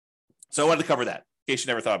 So I wanted to cover that in case you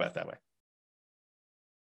never thought about it that way.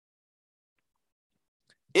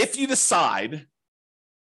 If you decide,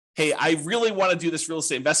 hey, I really want to do this real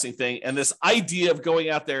estate investing thing, and this idea of going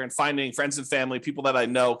out there and finding friends and family, people that I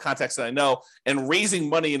know, contacts that I know, and raising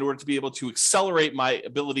money in order to be able to accelerate my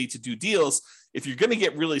ability to do deals, if you're going to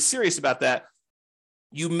get really serious about that,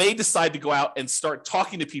 you may decide to go out and start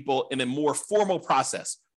talking to people in a more formal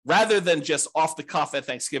process rather than just off the cuff at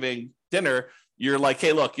Thanksgiving dinner. You're like,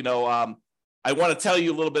 hey, look, I want to tell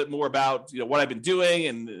you a little bit more about, what I've been doing.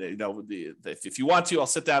 And, if you want to, I'll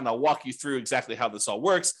sit down and I'll walk you through exactly how this all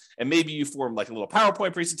works. And maybe you form like a little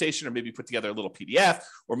PowerPoint presentation, or maybe put together a little PDF,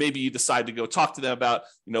 or maybe you decide to go talk to them about,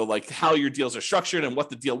 like how your deals are structured and what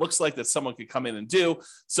the deal looks like that someone could come in and do.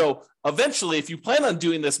 So eventually, if you plan on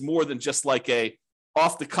doing this more than just like a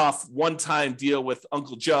off the cuff one-time deal with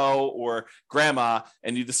Uncle Joe or grandma,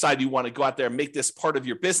 and you decide you want to go out there and make this part of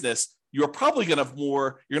your business, you're probably going to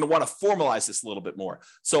you're going to want to formalize this a little bit more.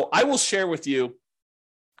 So I will share with you,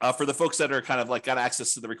 for the folks that are kind of like got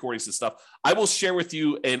access to the recordings and stuff, I will share with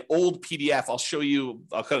you an old PDF.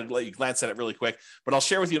 I'll kind of let you glance at it really quick, but I'll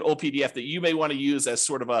share with you an old PDF that you may want to use as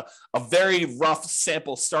sort of a very rough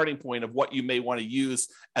sample starting point of what you may want to use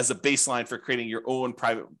as a baseline for creating your own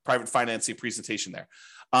private financing presentation there.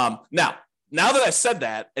 Now that I've said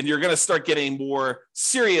that, and you're going to start getting more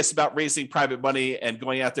serious about raising private money and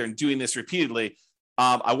going out there and doing this repeatedly,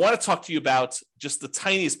 I want to talk to you about just the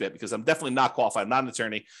tiniest bit, because I'm definitely not qualified. I'm not an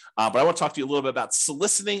attorney, but I want to talk to you a little bit about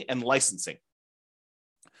soliciting and licensing.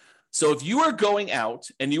 So if you are going out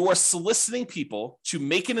and you are soliciting people to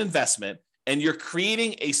make an investment and you're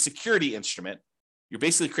creating a security instrument, you're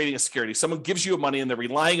basically creating a security. Someone gives you money and they're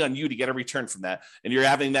relying on you to get a return from that. And you're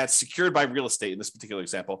having that secured by real estate in this particular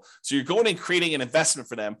example. So you're going and creating an investment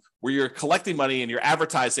for them where you're collecting money and you're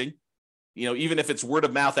advertising, even if it's word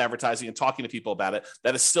of mouth advertising and talking to people about it,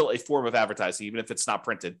 that is still a form of advertising, even if it's not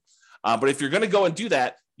printed. But if you're going to go and do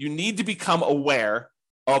that, you need to become aware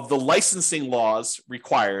of the licensing laws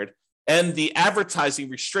required and the advertising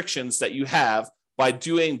restrictions that you have by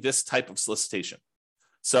doing this type of solicitation.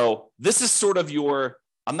 So this is sort of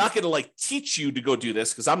I'm not going to teach you to go do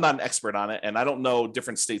this because I'm not an expert on it and I don't know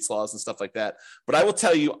different states' laws and stuff like that. But I will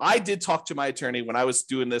tell you, I did talk to my attorney when I was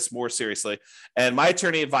doing this more seriously. And my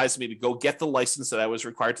attorney advised me to go get the license that I was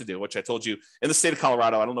required to do, which I told you in the state of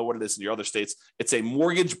Colorado. I don't know what it is in your other states. It's a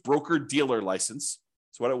mortgage broker dealer license.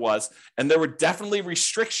 That's what it was. And there were definitely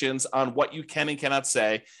restrictions on what you can and cannot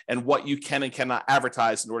say and what you can and cannot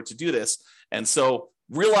advertise in order to do this. And so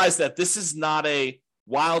realize that this is not a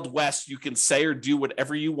Wild West. You can say or do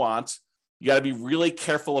whatever you want. You got to be really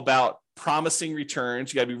careful about promising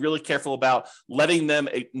returns. You got to be really careful about letting them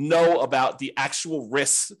know about the actual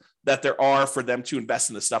risks that there are for them to invest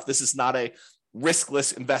in this stuff. This is not a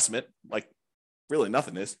riskless investment, like really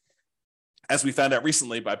nothing is, as we found out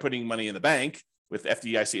recently by putting money in the bank with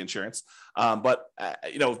FDIC insurance.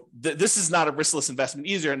 This is not a riskless investment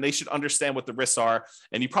either, and they should understand what the risks are.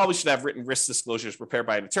 And you probably should have written risk disclosures prepared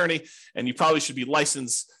by an attorney, and you probably should be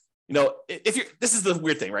licensed. This is the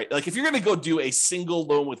weird thing, right? Like if you're going to go do a single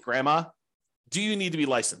loan with grandma, do you need to be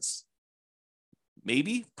licensed?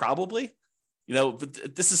 Maybe, probably,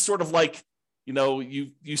 but this is sort of like,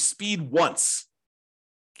 you speed once.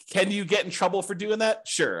 Can you get in trouble for doing that?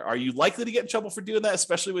 Sure. Are you likely to get in trouble for doing that,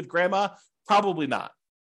 especially with grandma? Probably not.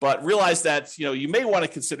 But realize that, you may want to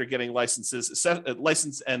consider getting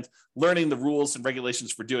licensed and learning the rules and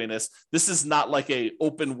regulations for doing this. This is not like a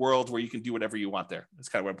open world where you can do whatever you want there. That's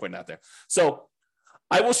kind of what I'm pointing out there. So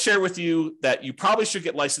I will share with you that you probably should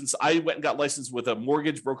get licensed. I went and got licensed with a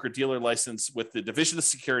mortgage broker dealer license with the Division of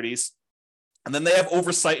Securities. And then they have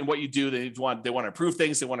oversight in what you do. They want to approve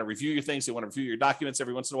things. They want to review your things. They want to review your documents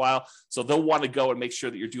every once in a while. So they'll want to go and make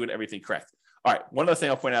sure that you're doing everything correct. All right. One other thing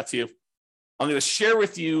I'll point out to you. I'm going to share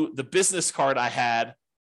with you the business card I had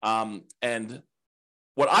and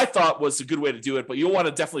what I thought was a good way to do it, but you'll want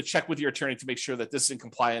to definitely check with your attorney to make sure that this is in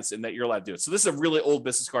compliance and that you're allowed to do it. So this is a really old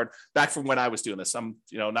business card back from when I was doing this. I'm,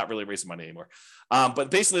 not really raising money anymore.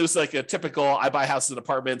 But basically it was like a typical, I buy houses and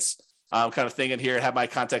apartments kind of thing in here. It had my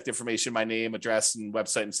contact information, my name, address, and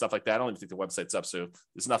website and stuff like that. I don't even think the website's up, so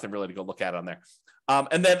there's nothing really to go look at on there.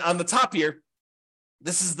 And then on the top here,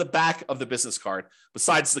 this is the back of the business card.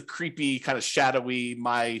 Besides the creepy kind of shadowy,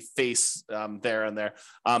 my face there and there.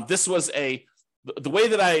 This was the way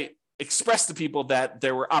that I expressed to people that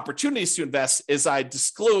there were opportunities to invest is I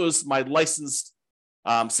disclose my licensed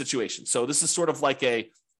situation. So this is sort of like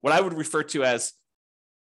what I would refer to as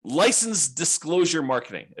licensed disclosure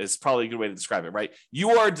marketing is probably a good way to describe it, right? You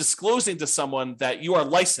are disclosing to someone that you are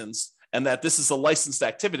licensed and that this is a licensed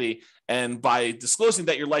activity. And by disclosing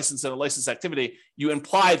that you're licensed in a licensed activity, you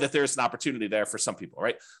imply that there's an opportunity there for some people,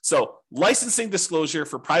 right? So licensing disclosure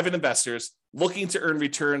for private investors looking to earn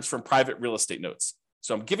returns from private real estate notes.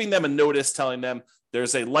 So I'm giving them a notice telling them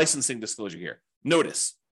there's a licensing disclosure here.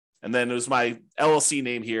 Notice. And then it was my LLC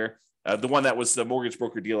name here. The one that was the mortgage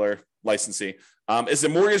broker dealer licensee is a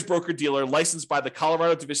mortgage broker dealer licensed by the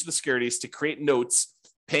Colorado Division of Securities to create notes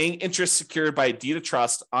paying interest secured by a deed of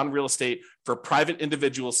trust on real estate for private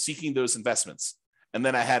individuals seeking those investments. And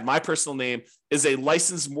then I had my personal name is a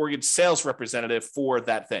licensed mortgage sales representative for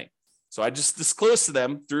that thing. So I just disclosed to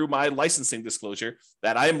them through my licensing disclosure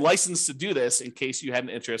that I am licensed to do this in case you had an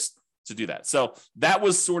interest to do that. So that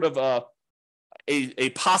was sort of a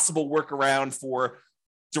possible workaround for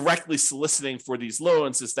directly soliciting for these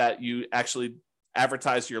loans is that you actually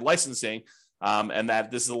advertise your licensing and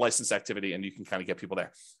that this is a licensed activity and you can kind of get people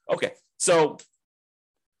there. Okay, so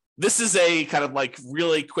this is a kind of like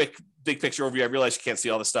really quick big picture overview. I realize you can't see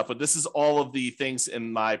all this stuff, but this is all of the things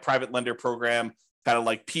in my private lender program, kind of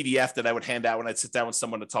like PDF that I would hand out when I'd sit down with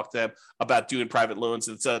someone to talk to them about doing private loans.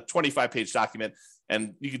 It's a 25-page document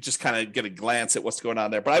and you could just kind of get a glance at what's going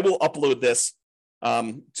on there. But I will upload this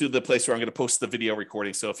to the place where I'm going to post the video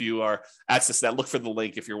recording. So if you are accessing that, look for the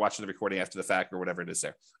link if you're watching the recording after the fact or whatever it is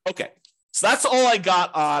there. Okay, so that's all I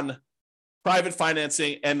got on private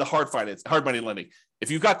financing and the hard money lending. If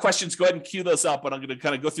you've got questions, go ahead and queue those up, but I'm going to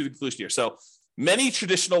kind of go through the conclusion here. So many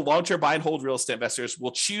traditional long-term buy and hold real estate investors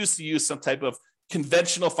will choose to use some type of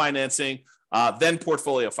conventional financing, then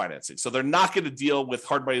portfolio financing. So they're not going to deal with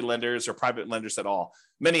hard money lenders or private lenders at all.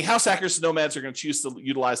 Many house hackers and nomads are going to choose to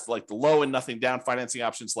utilize like the low and nothing down financing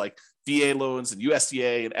options like VA loans and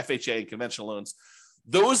USDA and FHA and conventional loans.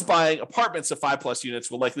 Those buying apartments of 5+ units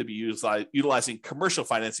will likely be utilizing commercial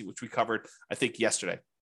financing, which we covered, I think, yesterday.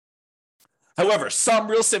 However, some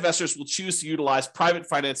real estate investors will choose to utilize private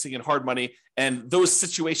financing and hard money. And those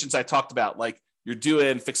situations I talked about, like you're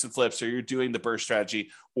doing fix and flips or you're doing the BRRRR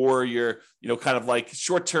strategy, or you're, kind of like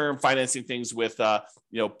short-term financing things with,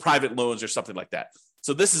 private loans or something like that.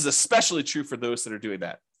 So this is especially true for those that are doing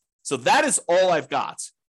that. So that is all I've got.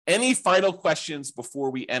 Any final questions before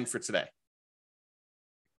we end for today?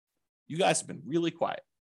 You guys have been really quiet.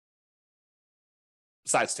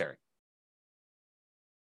 Besides Terry.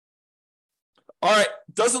 All right.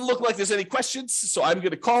 Doesn't look like there's any questions, so I'm going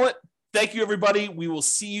to call it. Thank you, everybody. We will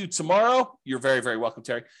see you tomorrow. You're very, very welcome,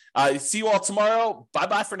 Terry. See you all tomorrow.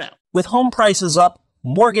 Bye-bye for now. With home prices up,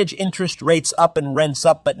 mortgage interest rates up, and rents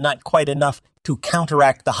up, but not quite enough to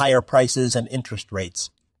counteract the higher prices and interest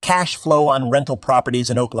rates, cash flow on rental properties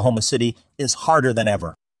in Oklahoma City is harder than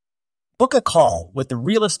ever. Book a call with the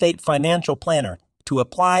Real Estate Financial Planner to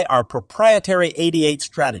apply our proprietary 88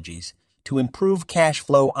 strategies to improve cash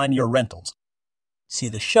flow on your rentals. See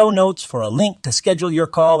the show notes for a link to schedule your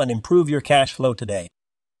call and improve your cash flow today.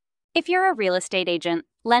 If you're a real estate agent,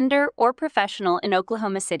 lender, or professional in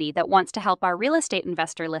Oklahoma City that wants to help our real estate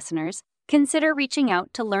investor listeners, consider reaching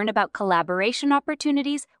out to learn about collaboration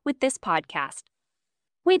opportunities with this podcast.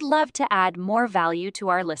 We'd love to add more value to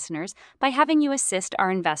our listeners by having you assist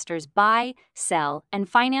our investors buy, sell, and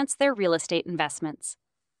finance their real estate investments.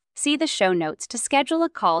 See the show notes to schedule a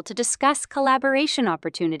call to discuss collaboration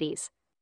opportunities.